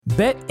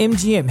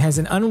BetMGM has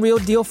an unreal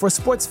deal for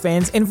sports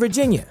fans in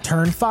Virginia.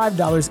 Turn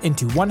 $5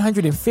 into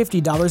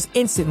 $150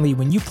 instantly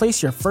when you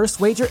place your first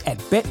wager at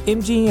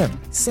BetMGM.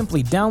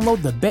 Simply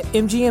download the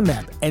BetMGM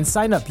app and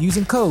sign up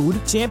using code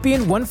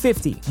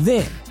Champion150.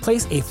 Then,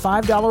 place a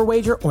 $5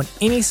 wager on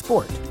any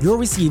sport. You'll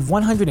receive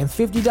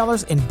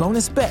 $150 in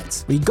bonus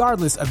bets,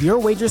 regardless of your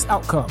wager's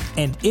outcome.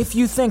 And if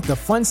you think the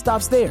fun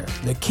stops there,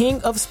 the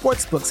King of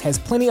Sportsbooks has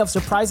plenty of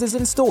surprises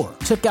in store.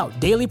 Check out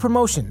daily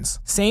promotions,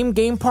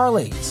 same-game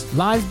parlays,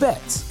 live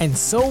bets, and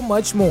so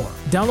much more.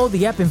 Download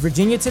the app in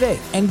Virginia today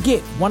and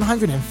get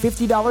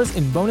 $150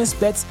 in bonus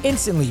bets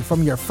instantly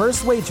from your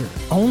first wager.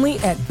 Only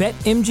at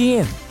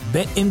BetMGM.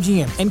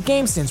 BetMGM and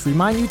GameSense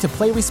remind you to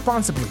play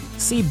responsibly.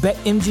 See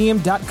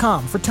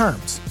BetMGM.com for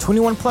terms.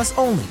 21 plus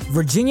only.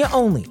 Virginia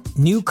only.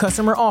 New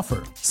customer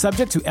offer.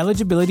 Subject to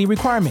eligibility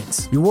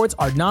requirements. Rewards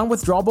are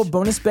non-withdrawable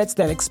bonus bets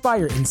that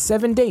expire in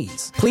 7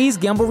 days. Please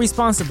gamble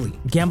responsibly.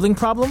 Gambling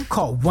problem?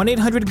 Call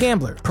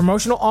 1-800-GAMBLER.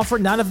 Promotional offer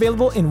not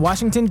available in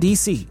Washington,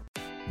 D.C.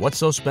 What's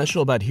so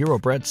special about Hero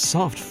Bread's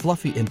soft,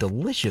 fluffy, and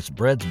delicious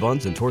breads,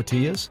 buns, and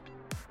tortillas?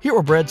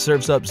 Hero Bread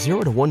serves up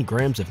 0 to 1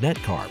 grams of net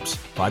carbs,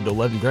 5 to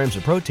 11 grams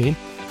of protein,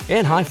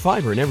 and high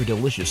fiber in every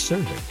delicious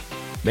serving.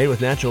 Made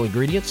with natural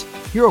ingredients,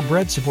 Hero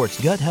Bread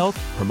supports gut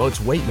health, promotes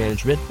weight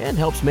management, and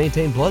helps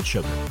maintain blood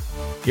sugar.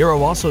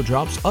 Hero also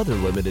drops other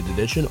limited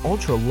edition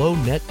ultra-low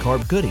net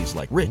carb goodies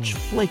like rich,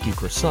 flaky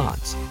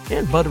croissants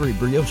and buttery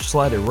brioche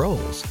slider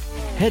rolls.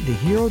 Head to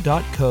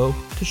hero.co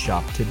to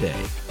shop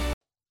today.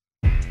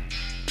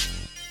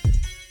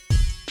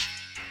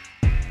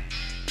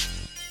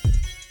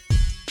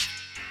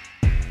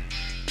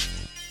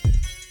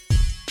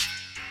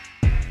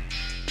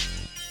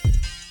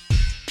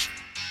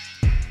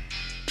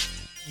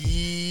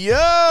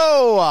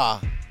 Yo!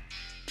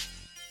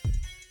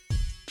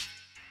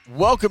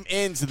 Welcome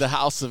into the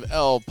House of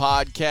L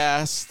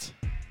podcast.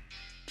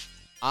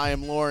 I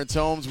am Lawrence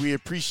Holmes. We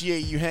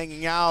appreciate you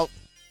hanging out.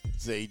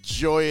 It's a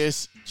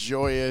joyous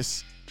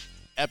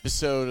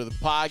episode of the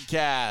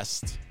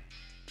podcast.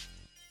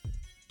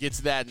 Get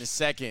to that in a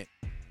second.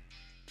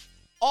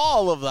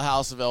 All of the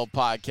House of L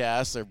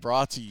podcasts are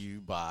brought to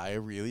you by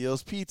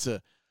Aurelio's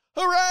Pizza.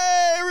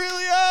 Hooray,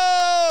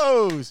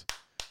 Aurelio's!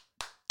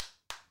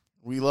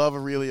 We love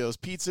Aurelio's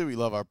Pizza. We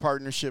love our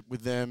partnership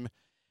with them.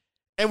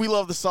 And we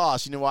love the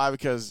sauce. You know why?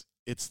 Because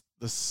it's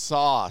the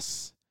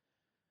sauce.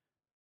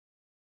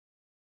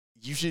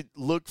 You should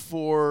look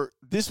for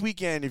this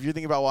weekend, if you're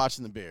thinking about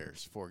watching the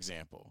Bears, for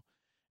example.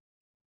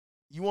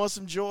 You want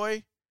some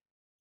joy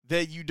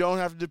that you don't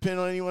have to depend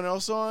on anyone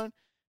else on?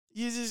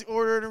 You just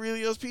order an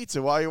Aurelio's Pizza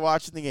while you're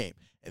watching the game.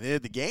 And then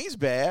if the game's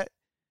bad,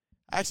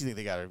 I actually think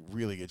they got a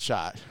really good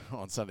shot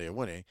on Sunday of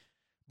winning.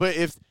 But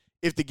if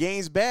the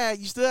game's bad,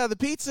 you still have the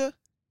pizza.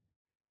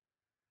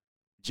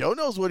 Joe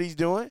knows what he's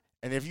doing.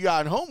 And if you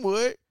out in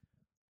Homewood,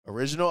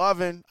 original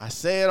oven, I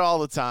say it all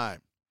the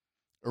time,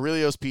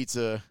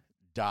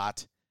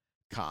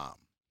 Aurelio'sPizza.com.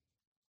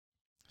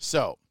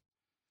 So,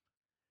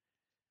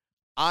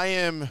 I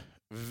am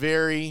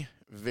very,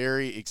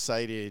 very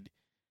excited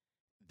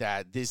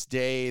that this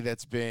day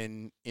that's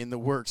been in the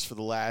works for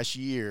the last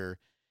year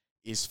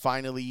is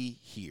finally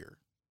here.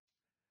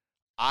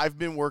 I've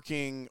been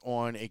working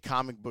on a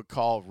comic book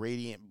called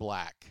Radiant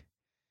Black.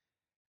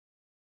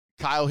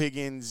 Kyle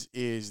Higgins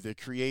is the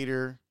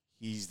creator.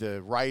 He's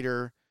the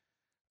writer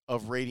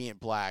of Radiant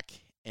Black.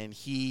 And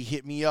he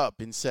hit me up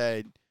and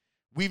said,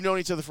 we've known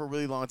each other for a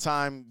really long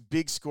time.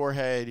 Big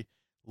scorehead,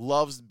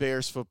 loves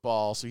Bears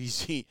football. So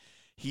he's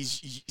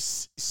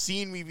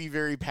seen me be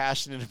very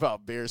passionate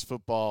about Bears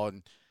football.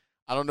 And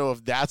I don't know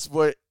if that's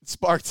what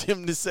sparked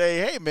him to say,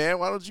 hey, man,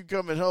 why don't you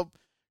come and help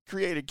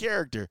create a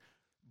character?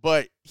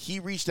 But he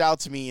reached out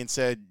to me and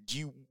said, do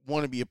you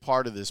want to be a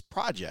part of this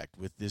project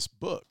with this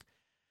book?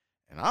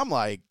 And I'm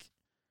like,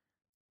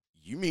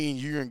 you mean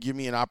you're going to give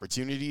me an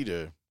opportunity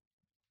to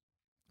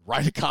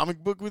write a comic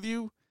book with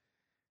you?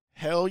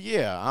 Hell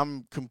yeah,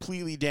 I'm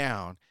completely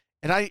down.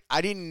 And I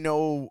didn't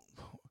know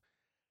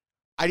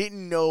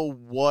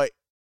what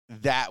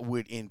that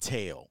would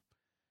entail.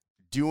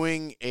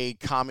 Doing a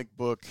comic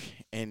book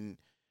and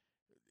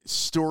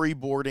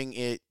storyboarding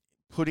it,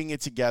 putting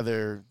it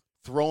together,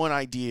 throwing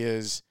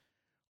ideas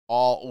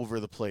all over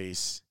the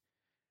place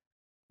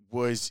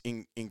was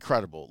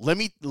incredible. Let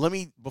me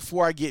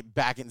before I get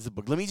back into the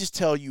book, let me just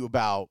tell you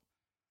about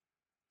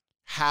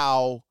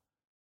how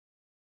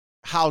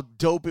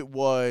dope it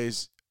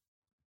was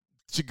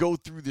to go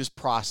through this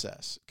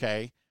process,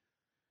 okay?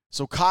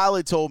 So Kyle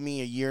had told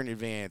me a year in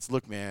advance,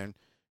 look, man,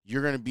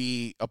 you're going to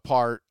be a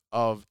part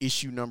of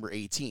issue number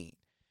 18.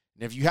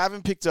 And if you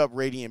haven't picked up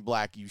Radiant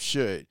Black, you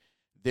should.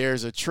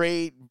 There's a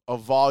trade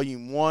of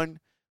volume 1,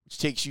 which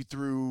takes you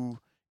through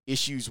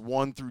issues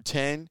 1 through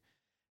 10.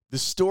 The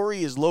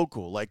story is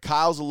local. Like,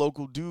 Kyle's a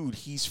local dude.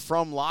 He's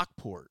from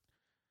Lockport.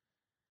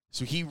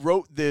 So he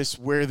wrote this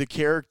where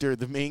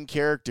the main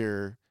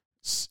character,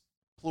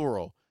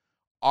 plural,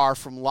 are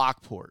from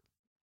Lockport.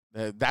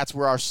 That's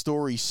where our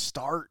story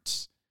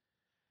starts.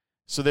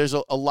 So there's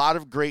a lot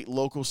of great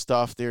local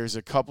stuff. There's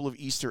a couple of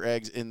Easter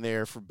eggs in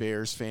there for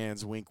Bears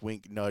fans. Wink,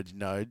 wink, nudge,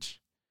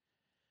 nudge.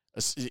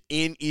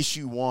 In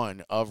issue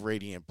 1 of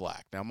Radiant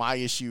Black. Now, my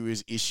issue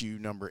is issue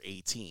number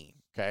 18,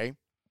 okay?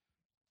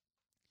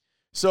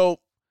 So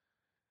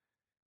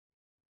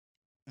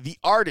the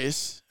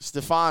artist,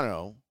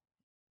 Stefano,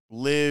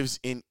 lives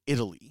in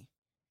Italy.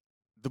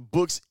 The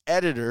book's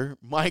editor,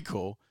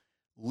 Michael,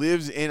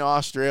 lives in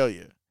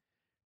Australia.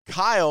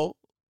 Kyle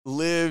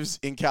lives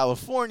in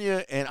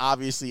California, and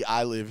obviously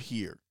I live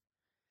here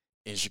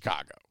in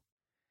Chicago.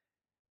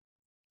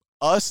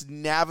 Us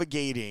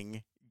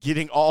navigating,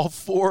 getting all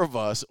 4 of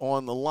us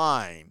on the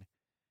line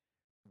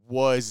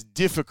was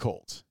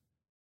difficult.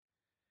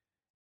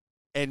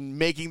 And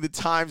making the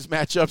times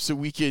match up so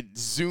we could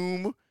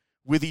Zoom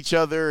with each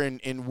other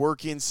and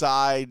work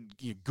inside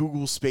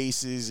Google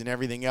Spaces and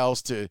everything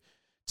else to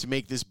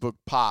make this book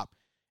pop.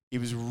 It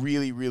was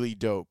really, really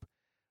dope.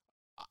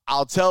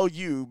 I'll tell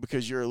you,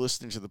 because you're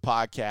listening to the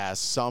podcast,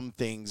 some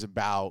things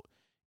about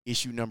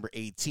issue number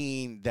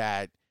 18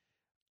 that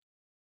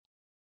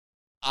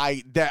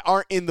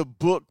aren't in the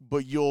book,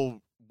 but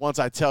once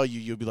I tell you,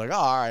 you'll be like, oh,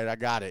 all right, I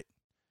got it.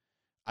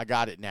 I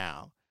got it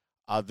now.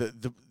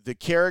 The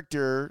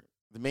character,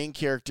 the main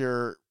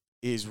character,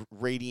 is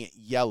Radiant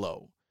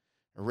Yellow.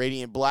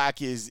 Radiant Black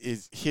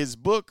is his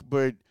book,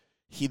 but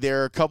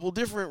there are a couple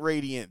different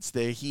Radiants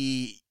that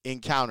he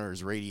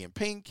encounters: Radiant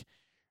Pink,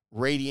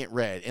 Radiant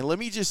Red. And let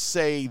me just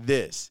say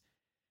this.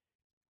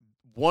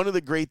 One of the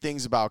great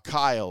things about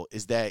Kyle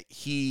is that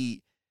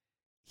he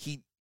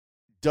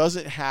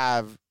doesn't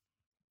have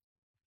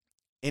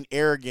an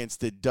arrogance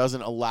that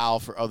doesn't allow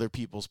for other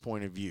people's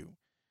point of view.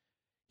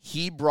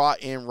 He brought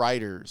in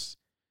writers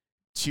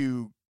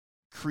to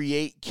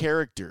create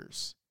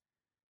characters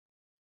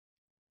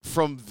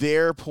from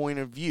their point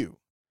of view.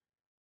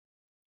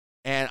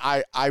 And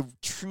I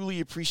truly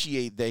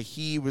appreciate that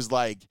he was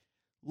like,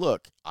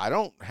 look, I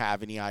don't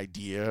have any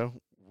idea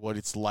what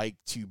it's like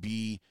to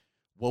be,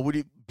 what would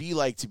it be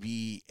like to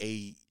be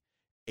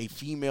a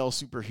female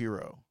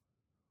superhero?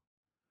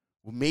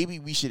 Well, maybe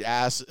we should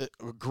ask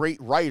a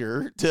great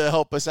writer to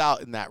help us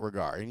out in that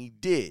regard. And he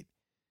did.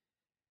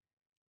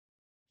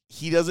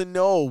 He doesn't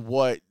know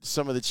what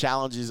some of the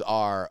challenges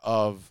are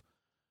of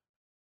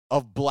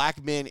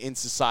black men in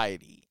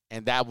society.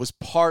 And that was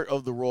part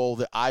of the role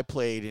that I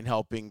played in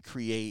helping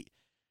create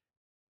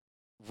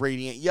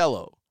Radiant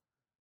Yellow,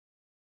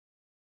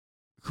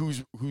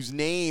 whose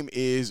name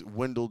is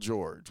Wendell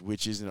George,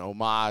 which is an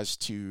homage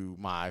to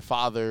my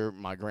father,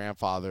 my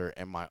grandfather,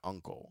 and my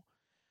uncle.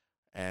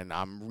 And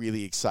I'm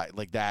really excited.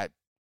 Like that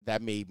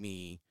made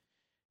me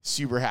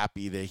super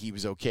happy that he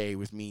was okay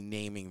with me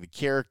naming the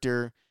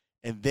character.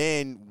 And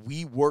then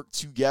we worked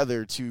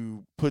together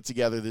to put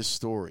together this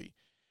story.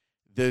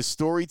 The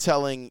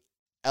storytelling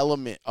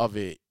element of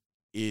it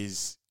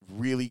is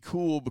really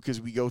cool because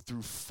we go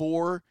through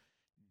 4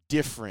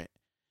 different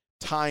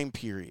time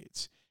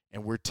periods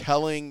and we're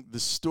telling the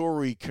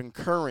story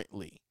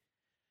concurrently.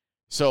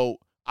 So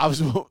I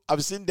was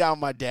sitting down with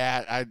my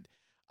dad.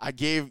 I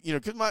gave,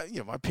 because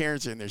my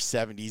parents are in their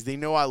 70s. They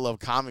know I love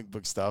comic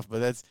book stuff,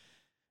 but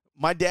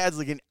my dad's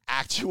like an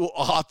actual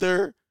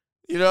author,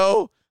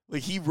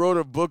 like he wrote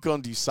a book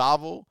on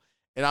DuSable,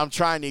 and I'm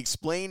trying to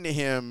explain to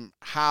him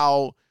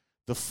how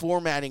the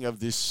formatting of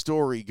this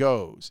story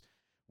goes.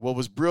 What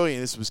was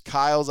brilliant, this was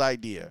Kyle's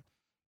idea.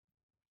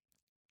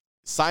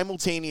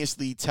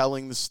 Simultaneously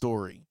telling the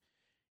story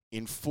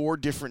in 4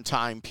 different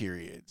time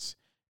periods.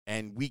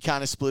 And we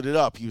kind of split it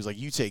up. He was like,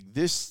 you take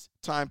this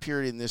time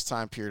period and this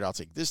time period. I'll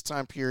take this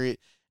time period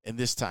and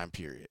this time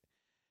period.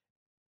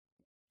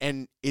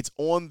 And it's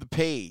on the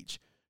page.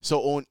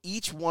 So on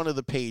each one of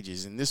the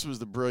pages, and this was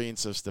the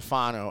brilliance of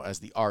Stefano as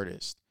the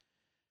artist,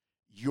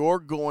 you're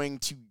going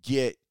to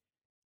get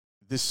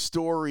the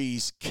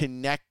stories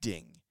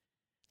connecting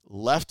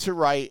left to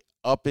right,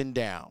 up and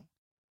down.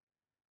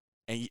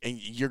 And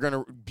you're going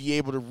to be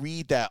able to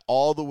read that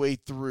all the way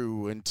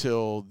through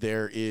until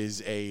there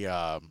is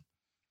a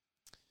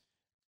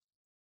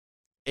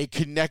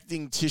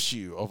connecting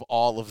tissue of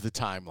all of the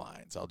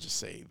timelines. I'll just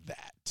say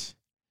that.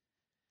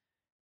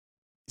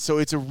 So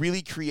it's a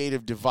really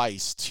creative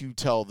device to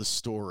tell the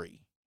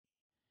story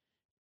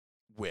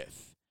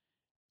with.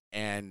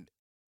 And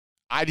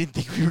I didn't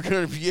think we were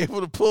going to be able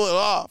to pull it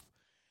off.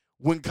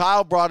 When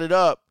Kyle brought it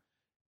up,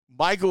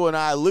 Michael and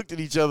I looked at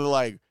each other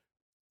like,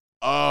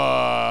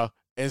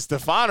 and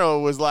Stefano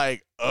was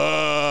like,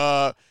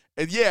 and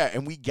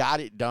we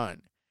got it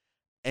done.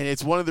 And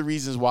it's one of the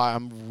reasons why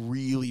I'm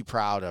really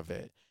proud of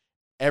it.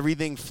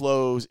 Everything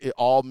flows, it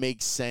all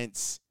makes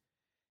sense,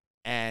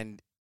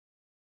 and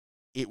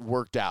it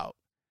worked out.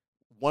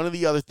 One of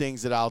the other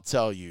things that I'll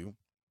tell you,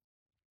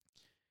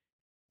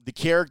 the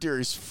character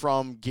is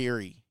from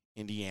Gary,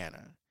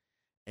 Indiana.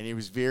 And it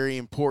was very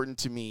important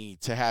to me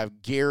to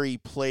have Gary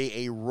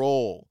play a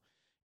role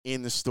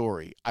in the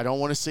story. I don't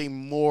want to say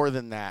more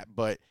than that,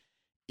 but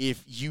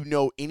if you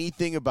know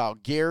anything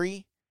about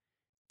Gary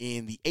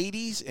in the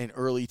 80s and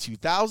early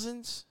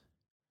 2000s,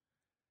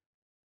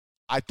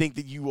 I think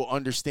that you will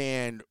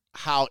understand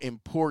how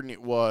important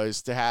it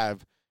was to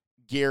have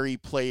Gary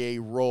play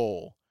a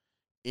role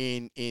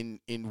in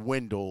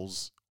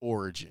Wendell's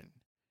origin.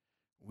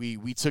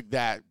 We took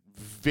that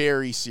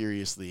very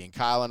seriously, and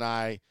Kyle and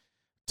I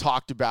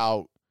talked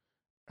about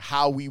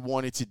how we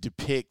wanted to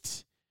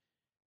depict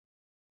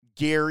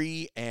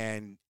Gary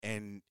and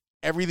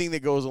everything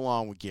that goes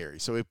along with Gary.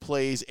 So it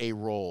plays a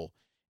role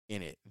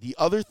in it. The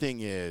other thing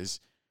is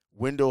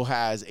Wendell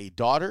has a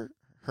daughter.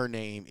 Her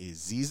name is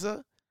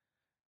Ziza.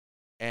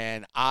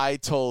 And I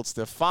told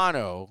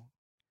Stefano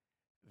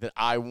that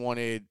I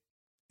wanted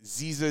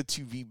Ziza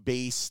to be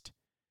based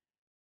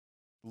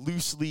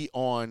loosely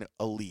on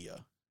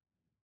Aaliyah.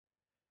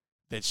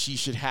 That she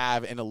should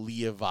have an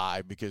Aaliyah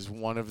vibe, because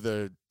one of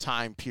the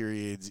time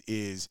periods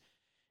is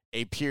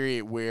a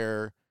period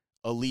where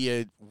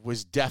Aaliyah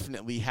was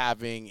definitely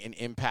having an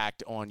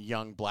impact on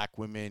young black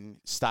women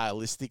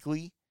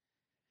stylistically.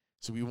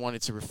 So we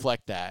wanted to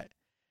reflect that.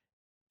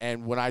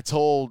 And when I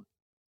told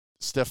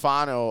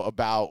Stefano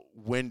about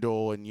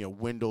Wendell, and,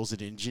 Wendell's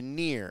an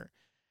engineer,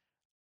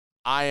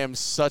 I am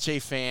such a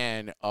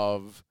fan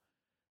of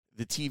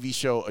the TV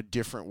show A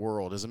Different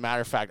World. As a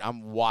matter of fact,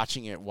 I'm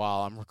watching it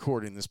while I'm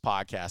recording this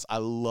podcast. I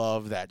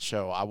love that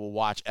show. I will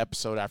watch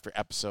episode after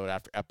episode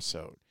after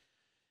episode.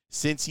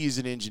 Since he's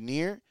an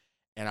engineer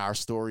and our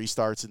story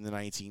starts in the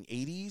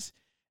 1980s,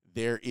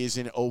 there is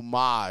an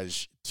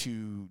homage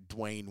to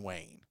Dwayne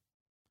Wayne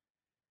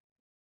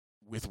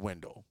with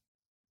Wendell.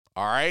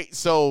 All right?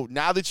 So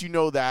now that you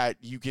know that,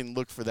 you can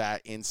look for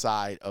that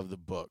inside of the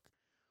book.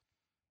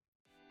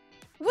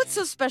 What's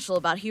so special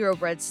about Hero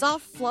Bread's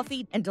soft,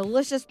 fluffy, and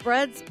delicious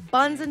breads,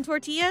 buns, and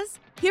tortillas?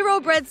 Hero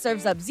Bread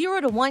serves up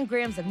 0 to 1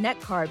 grams of net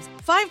carbs,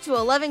 5 to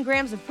 11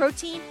 grams of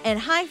protein, and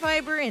high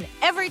fiber in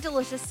every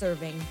delicious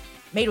serving.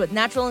 Made with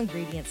natural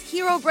ingredients,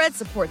 Hero Bread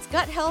supports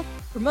gut health,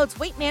 promotes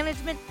weight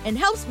management, and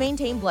helps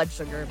maintain blood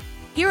sugar.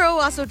 Hero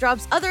also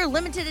drops other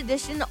limited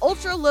edition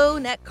ultra-low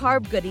net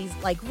carb goodies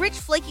like rich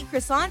flaky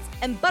croissants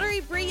and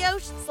buttery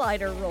brioche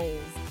slider rolls.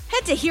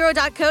 Head to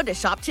hero.co to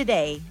shop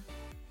today.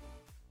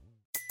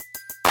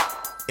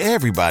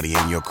 Everybody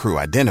in your crew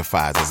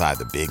identifies as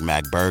either Big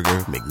Mac Burger,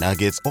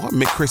 McNuggets, or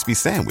McCrispy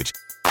Sandwich.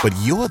 But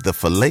you're the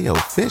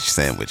Filet-O-Fish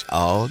Sandwich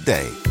all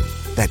day.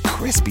 That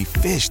crispy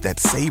fish, that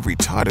savory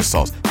tartar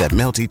sauce, that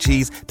melty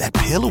cheese, that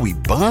pillowy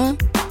bun.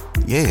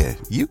 Yeah,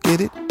 you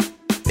get it.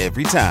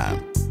 Every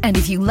time. And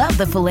if you love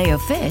the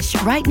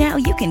Filet-O-Fish, right now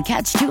you can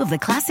catch 2 of the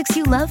classics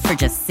you love for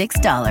just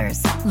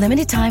 $6.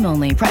 Limited time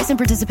only. Price and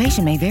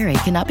participation may vary.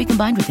 Cannot be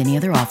combined with any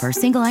other offer.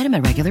 Single item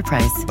at regular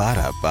price.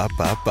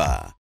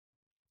 Ba-da-ba-ba-ba.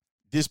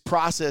 This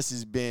process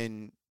has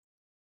been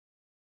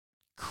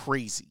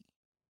crazy.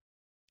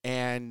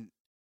 And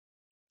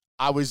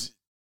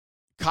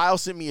Kyle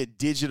sent me a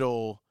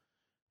digital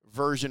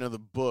version of the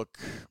book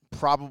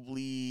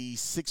probably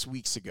 6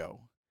 weeks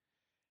ago.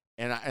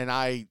 And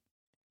I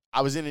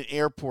was in an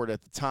airport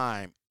at the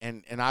time,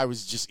 and I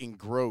was just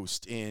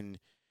engrossed in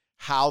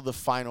how the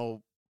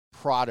final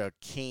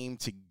product came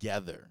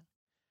together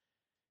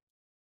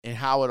and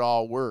how it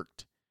all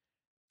worked.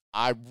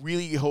 I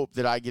really hope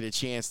that I get a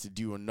chance to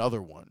do another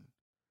one.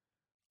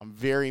 I'm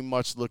very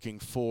much looking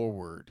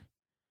forward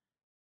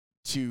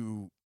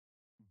to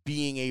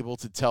being able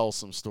to tell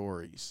some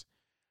stories.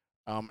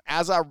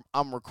 As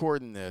I'm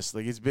recording this,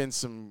 it's been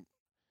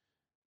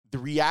the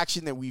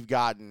reaction that we've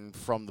gotten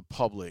from the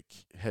public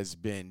has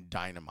been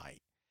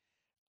dynamite.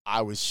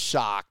 I was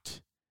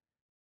shocked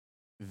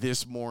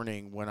this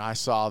morning when I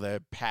saw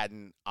that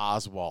Patton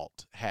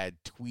Oswalt had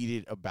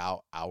tweeted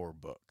about our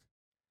book.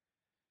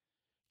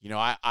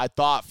 I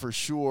thought for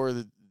sure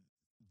that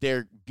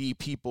there'd be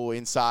people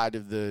inside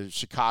of the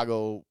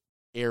Chicago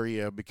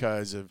area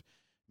because of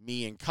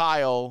me and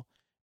Kyle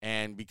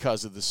and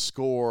because of the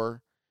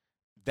score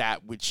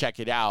that would check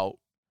it out.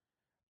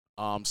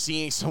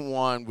 Seeing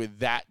someone with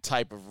that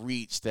type of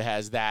reach that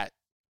has that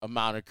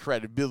amount of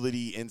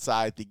credibility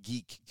inside the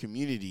geek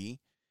community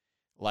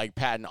like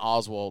Patton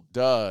Oswalt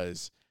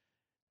does,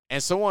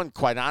 and someone,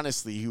 quite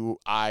honestly, who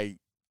I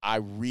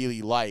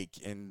really like,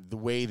 and the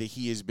way that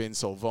he has been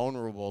so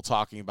vulnerable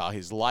talking about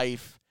his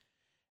life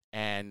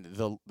and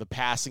the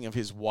passing of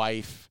his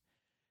wife,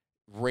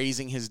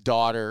 raising his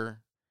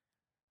daughter.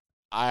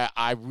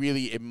 I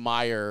really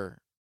admire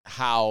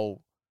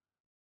how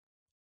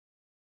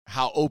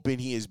open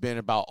he has been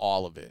about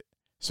all of it.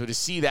 So to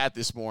see that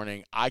this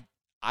morning, I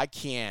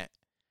can't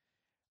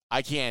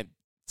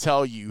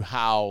tell you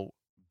how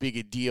big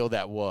a deal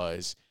that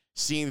was.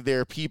 Seeing that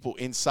there are people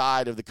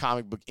inside of the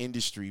comic book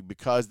industry,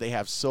 because they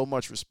have so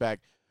much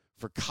respect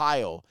for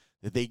Kyle,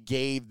 that they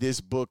gave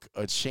this book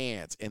a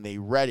chance and they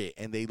read it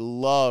and they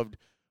loved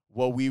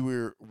what we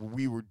were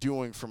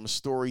doing from a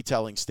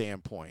storytelling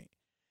standpoint.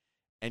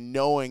 And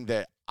knowing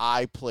that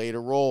I played a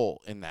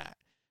role in that,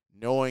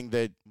 knowing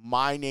that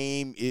my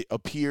name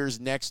appears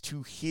next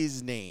to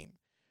his name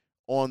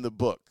on the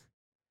book,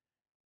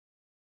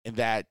 and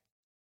that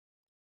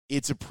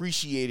it's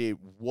appreciated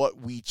what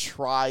we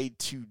tried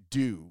to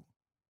do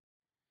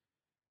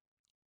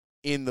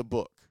in the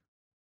book.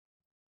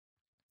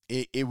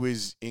 It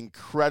was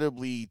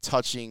incredibly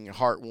touching,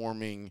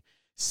 heartwarming,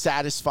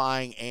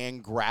 satisfying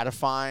and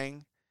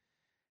gratifying.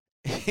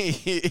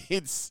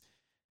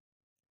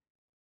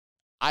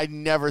 I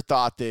never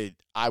thought that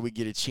I would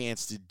get a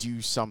chance to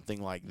do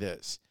something like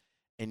this.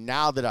 And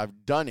now that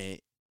I've done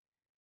it,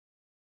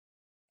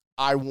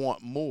 I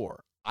want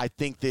more. I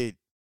think that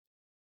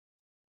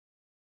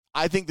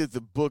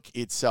the book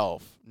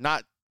itself,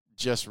 not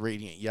just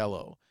Radiant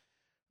Yellow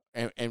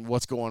and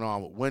what's going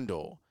on with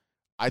Wendell,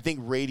 I think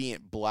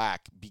Radiant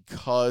Black,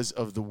 because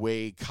of the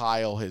way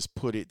Kyle has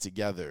put it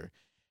together,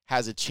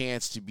 has a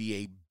chance to be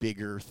a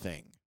bigger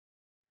thing.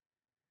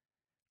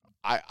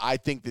 I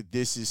think that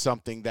this is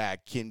something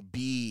that can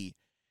be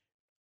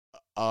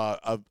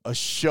a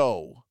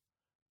show,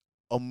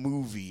 a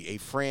movie, a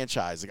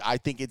franchise. Like, I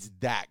think it's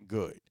that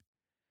good.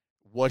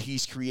 What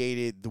he's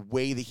created, the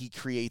way that he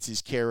creates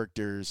his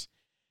characters,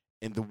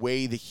 and the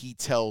way that he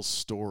tells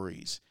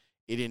stories.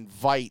 It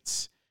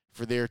invites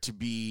for there to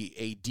be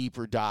a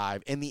deeper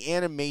dive. And the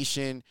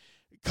animation,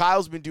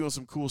 Kyle's been doing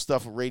some cool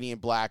stuff with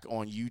Radiant Black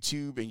on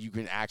YouTube, and you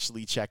can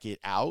actually check it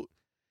out.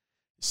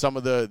 Some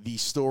of the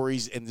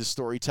stories and the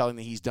storytelling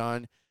that he's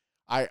done.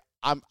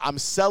 I'm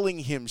selling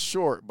him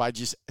short by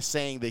just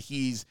saying that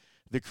he's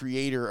the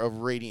creator of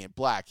Radiant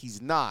Black.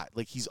 He's not.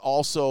 Like, he's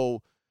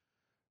also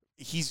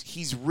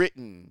he's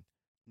written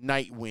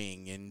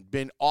Nightwing and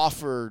been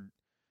offered,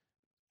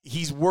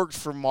 he's worked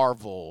for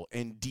Marvel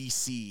and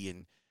DC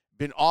and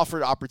been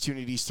offered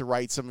opportunities to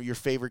write some of your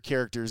favorite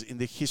characters in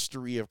the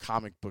history of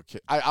comic book.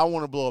 I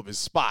want to blow up his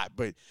spot,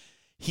 but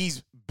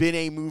he's been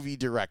a movie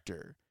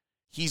director.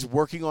 He's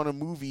working on a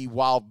movie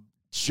while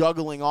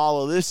juggling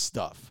all of this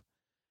stuff,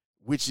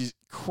 which is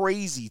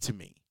crazy to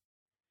me.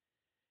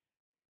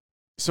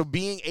 So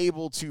being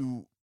able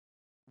to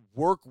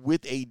work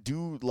with a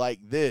dude like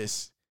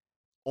this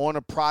on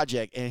a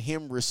project and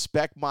him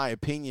respect my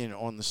opinion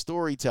on the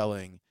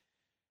storytelling,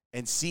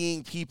 and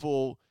seeing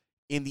people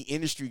in the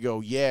industry go,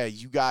 yeah,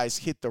 you guys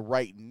hit the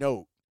right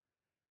note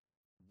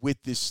with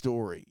this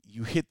story.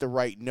 You hit the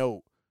right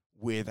note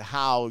with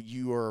how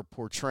you are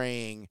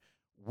portraying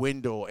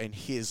Wendell and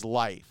his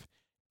life.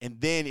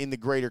 And then in the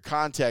greater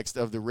context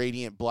of the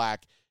Radiant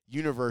Black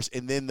universe,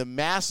 and then the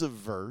massive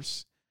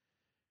verse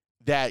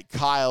that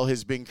Kyle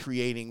has been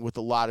creating with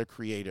a lot of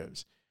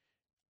creatives.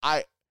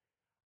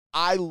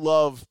 I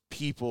love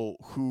people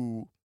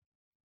who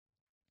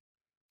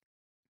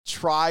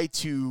try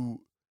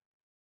to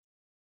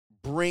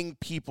bring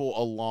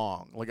people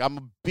along. Like, I'm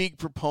a big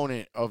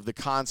proponent of the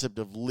concept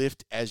of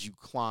lift as you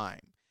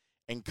climb.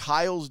 And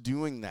Kyle's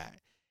doing that.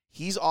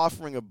 He's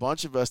offering a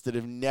bunch of us that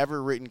have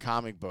never written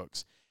comic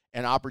books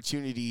an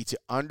opportunity to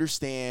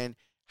understand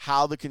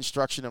how the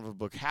construction of a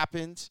book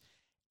happens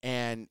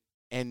and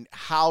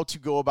how to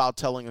go about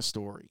telling a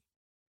story.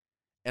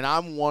 And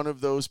I'm one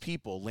of those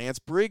people. Lance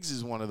Briggs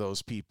is one of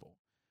those people.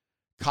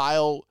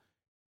 Kyle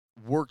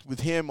worked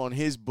with him on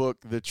his book,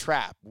 The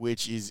Trap,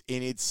 which is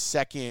in its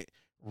second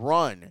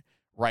run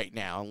right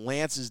now. And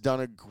Lance has done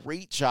a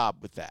great job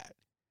with that.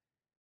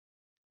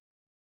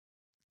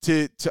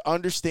 To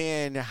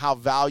understand how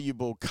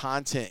valuable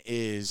content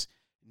is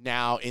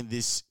now in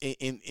this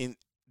in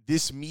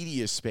this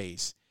media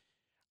space,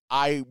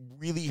 I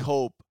really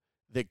hope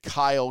that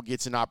Kyle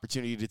gets an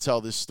opportunity to tell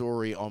this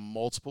story on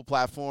multiple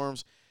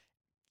platforms,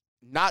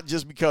 not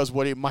just because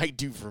what it might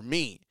do for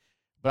me,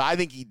 but I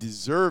think he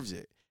deserves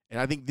it. And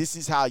I think this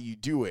is how you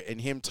do it.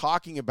 And him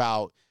talking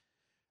about,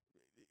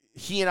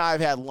 he and I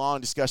have had long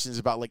discussions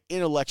about like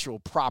intellectual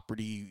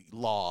property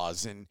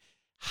laws and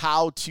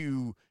how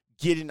to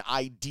get an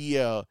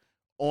idea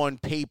on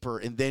paper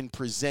and then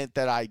present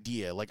that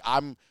idea. Like,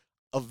 I'm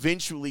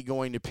eventually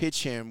going to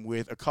pitch him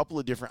with a couple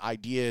of different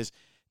ideas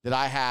that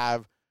I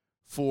have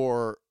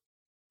for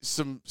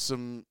some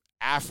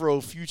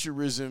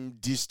Afrofuturism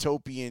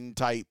dystopian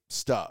type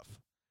stuff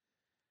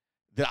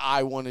that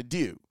I want to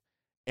do.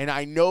 And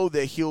I know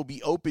that he'll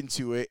be open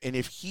to it. And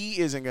if he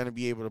isn't going to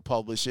be able to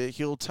publish it,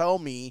 he'll tell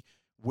me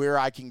where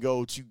I can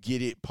go to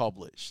get it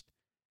published.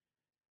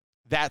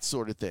 That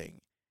sort of thing.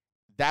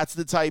 That's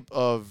the type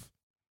of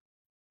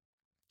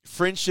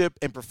friendship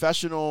and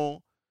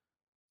professional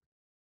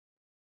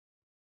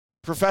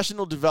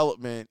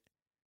development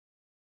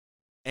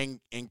and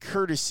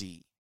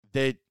courtesy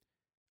that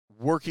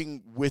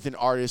working with an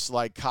artist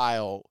like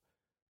Kyle,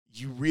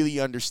 you really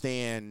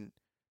understand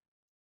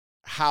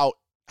how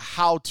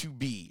to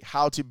be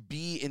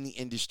in the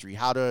industry,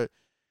 how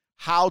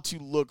to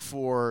look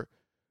for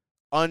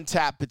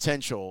untapped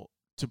potential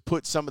to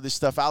put some of this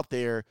stuff out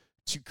there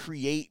to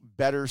create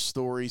better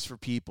stories for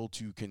people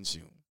to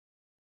consume.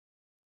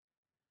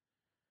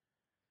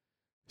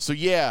 So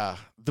yeah,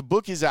 the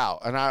book is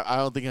out, and I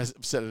don't think I've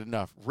said it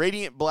enough.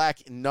 Radiant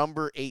Black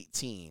number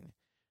 18.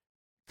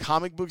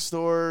 Comic book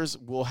stores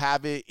will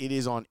have it. It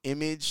is on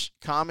Image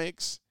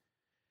Comics.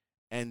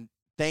 And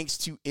thanks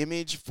to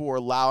Image for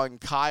allowing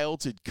Kyle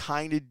to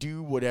kind of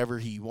do whatever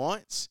he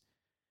wants.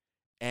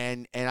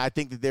 And I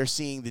think that they're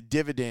seeing the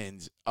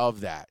dividends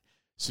of that.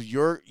 So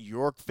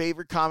your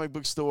favorite comic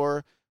book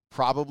store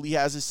probably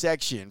has a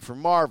section for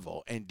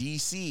Marvel and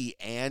DC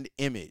and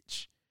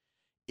Image.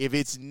 If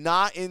it's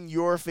not in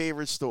your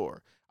favorite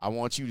store, I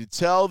want you to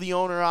tell the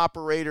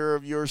owner-operator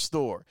of your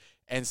store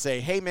and say,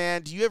 hey,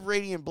 man, do you have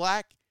Radiant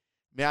Black?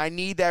 Man, I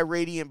need that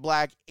Radiant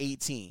Black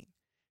 18.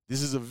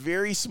 This is a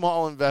very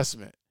small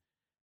investment.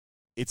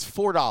 It's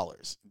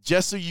 $4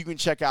 just so you can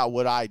check out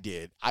what I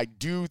did. I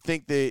do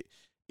think that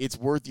it's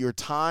worth your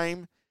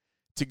time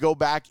to go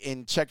back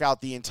and check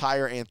out the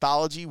entire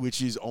anthology,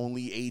 which is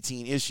only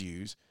 18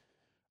 issues.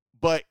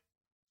 But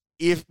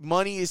if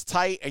money is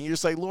tight and you're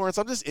just like, Lawrence,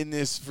 I'm just in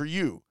this for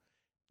you,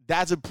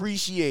 that's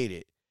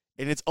appreciated.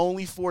 And it's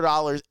only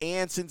 $4.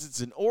 And since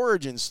it's an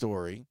origin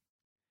story,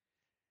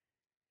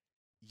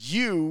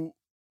 you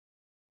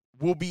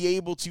will be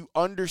able to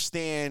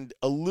understand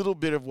a little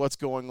bit of what's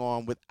going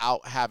on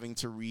without having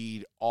to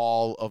read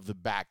all of the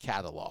back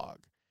catalog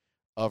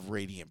of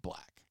Radiant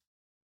Black.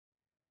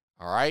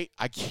 All right?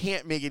 I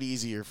can't make it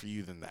easier for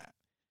you than that.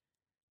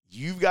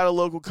 You've got a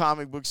local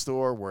comic book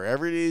store,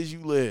 wherever it is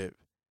you live.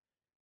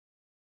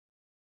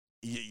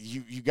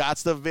 You got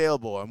stuff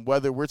available. And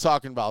whether we're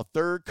talking about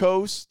Third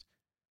Coast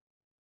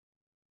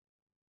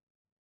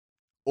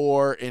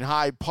or in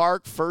Hyde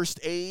Park, First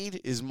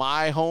Aid is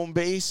my home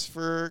base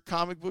for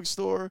comic book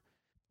store.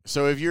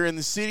 So if you're in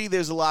the city,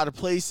 there's a lot of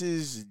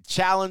places.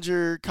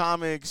 Challenger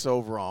Comics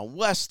over on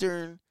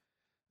Western,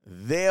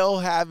 they'll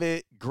have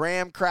it.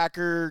 Graham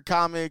Cracker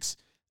Comics,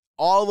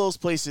 all those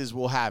places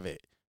will have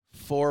it.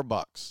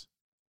 $4.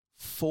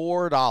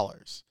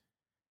 $4.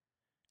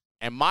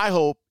 And my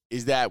hope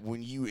is that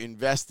when you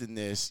invest in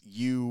this,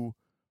 you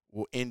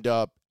will end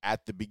up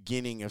at the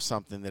beginning of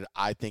something that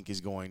I think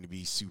is going to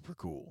be super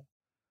cool.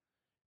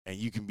 And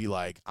you can be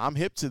like, I'm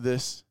hip to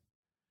this.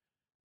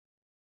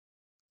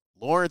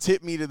 Lawrence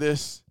hit me to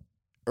this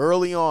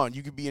early on.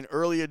 You can be an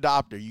early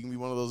adopter. You can be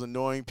one of those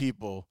annoying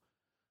people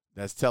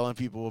that's telling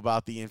people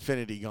about the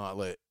Infinity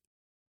Gauntlet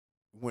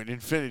when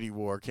Infinity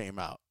War came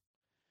out.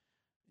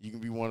 You can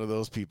be one of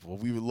those people.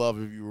 We would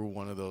love if you were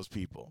one of those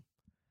people.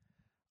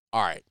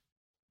 All right.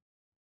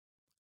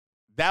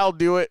 That'll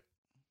do it.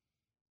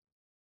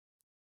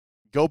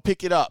 Go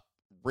pick it up.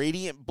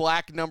 Radiant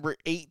Black number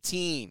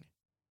 18.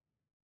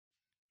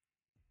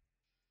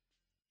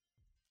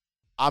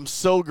 I'm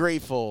so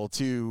grateful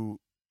to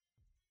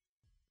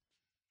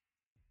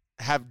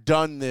have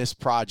done this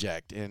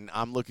project, and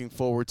I'm looking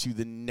forward to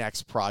the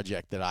next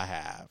project that I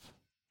have.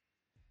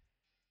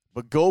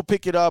 But go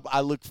pick it up.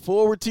 I look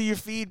forward to your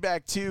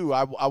feedback, too.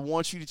 I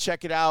want you to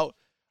check it out.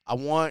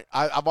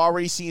 I've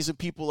already seen some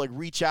people like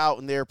reach out,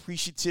 and they're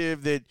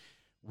appreciative that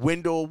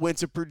Wendell went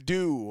to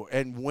Purdue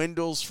and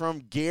Wendell's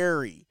from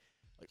Gary.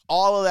 Like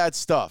all of that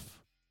stuff.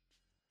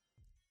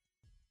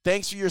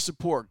 Thanks for your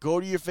support. Go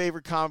to your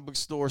favorite comic book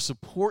store,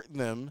 support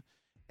them,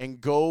 and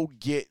go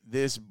get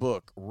this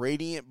book,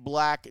 Radiant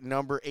Black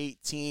number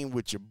 18,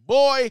 with your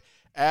boy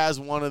as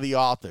one of the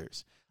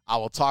authors. I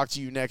will talk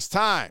to you next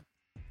time.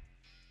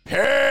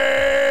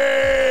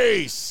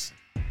 Peace!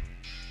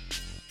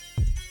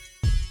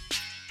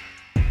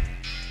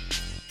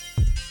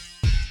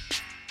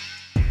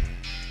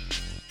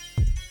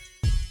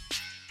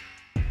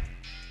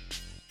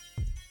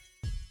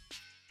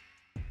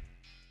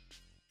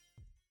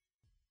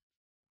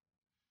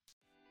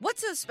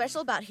 What's so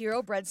special about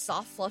Hero Bread's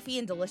soft, fluffy,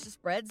 and delicious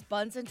breads,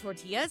 buns, and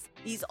tortillas?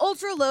 These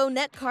ultra-low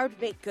net-carb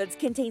baked goods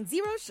contain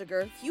zero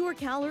sugar, fewer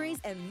calories,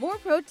 and more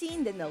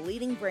protein than the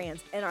leading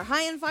brands, and are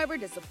high in fiber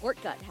to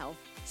support gut health.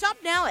 Shop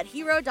now at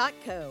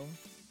Hero.co.